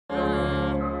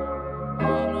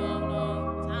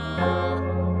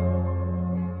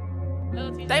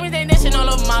Diamonds they nation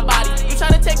all over my body. You try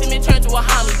to text me and turn to a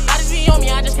homie. I just be on me,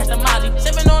 I just catch a molly.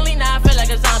 Sipping on lean, now I feel like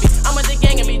a zombie. I'm with the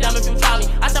gang and be dumb if you try me.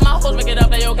 I tell my hoes make it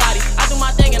up like yo Gotti. I do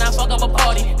my thing and I fuck up a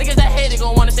party. Niggas that hate it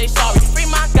gon' wanna say sorry.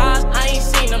 Free my guys, I ain't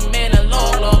seen them in a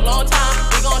long time.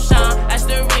 We gon' shine, that's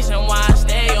the reason why I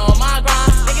stay on my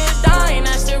grind. Niggas dying,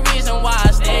 that's the reason why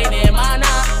I stay near my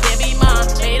nine. Can't be mine,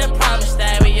 made a promise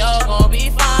that we all gon' be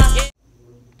fine. Yeah.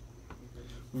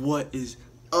 What is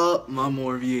up, my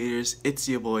Moorevators? It's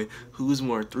your boy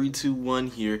WhosMoore 321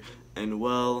 here, and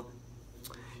well,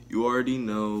 you already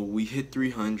know we hit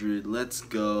 300. Let's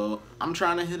go. I'm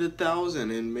trying to hit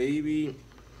 1,000 and maybe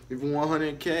even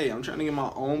 100K. I'm trying to get my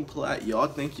own plat. Y'all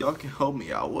think y'all can help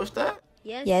me out with that?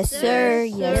 Yes, sir.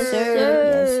 Yes,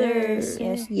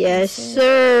 sir. Yes,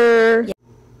 sir.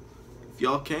 If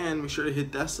y'all can, make sure to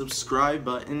hit that subscribe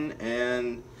button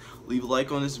and leave a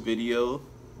like on this video.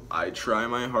 I try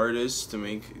my hardest to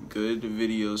make good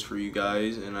videos for you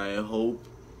guys, and I hope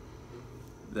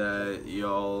that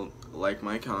y'all like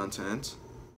my content.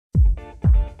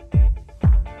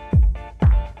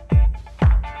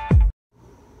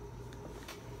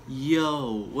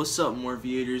 Yo, what's up,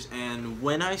 Moorevators? And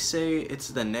when I say it's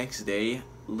the next day,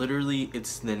 literally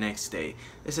it's the next day.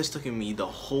 This has taken me the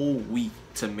whole week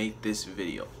to make this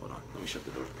video. Hold on, let me shut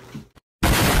the door.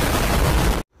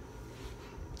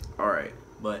 Alright,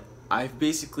 but I've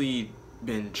basically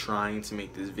been trying to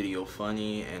make this video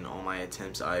funny, and all my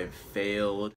attempts I've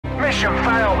failed. Mission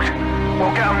failed.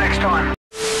 We'll get them next time.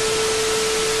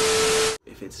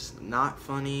 If it's not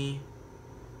funny,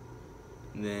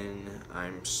 then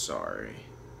I'm sorry.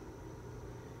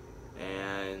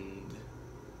 And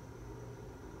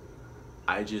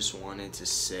I just wanted to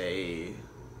say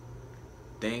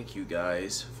thank you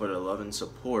guys for the love and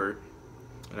support.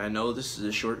 And I know this is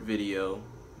a short video,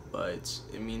 but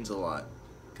it means a lot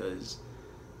because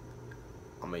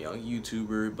I'm a young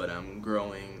YouTuber, but I'm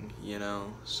growing, you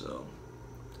know, so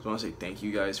I just want to say thank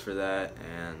you guys for that,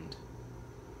 and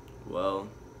well,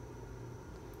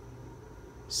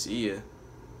 see ya.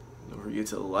 Don't forget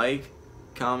to like,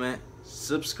 comment,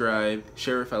 subscribe,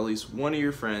 share with at least one of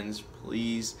your friends,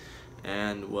 please,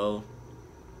 and well,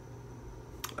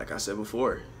 like I said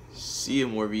before, see ya,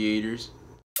 Moorevators.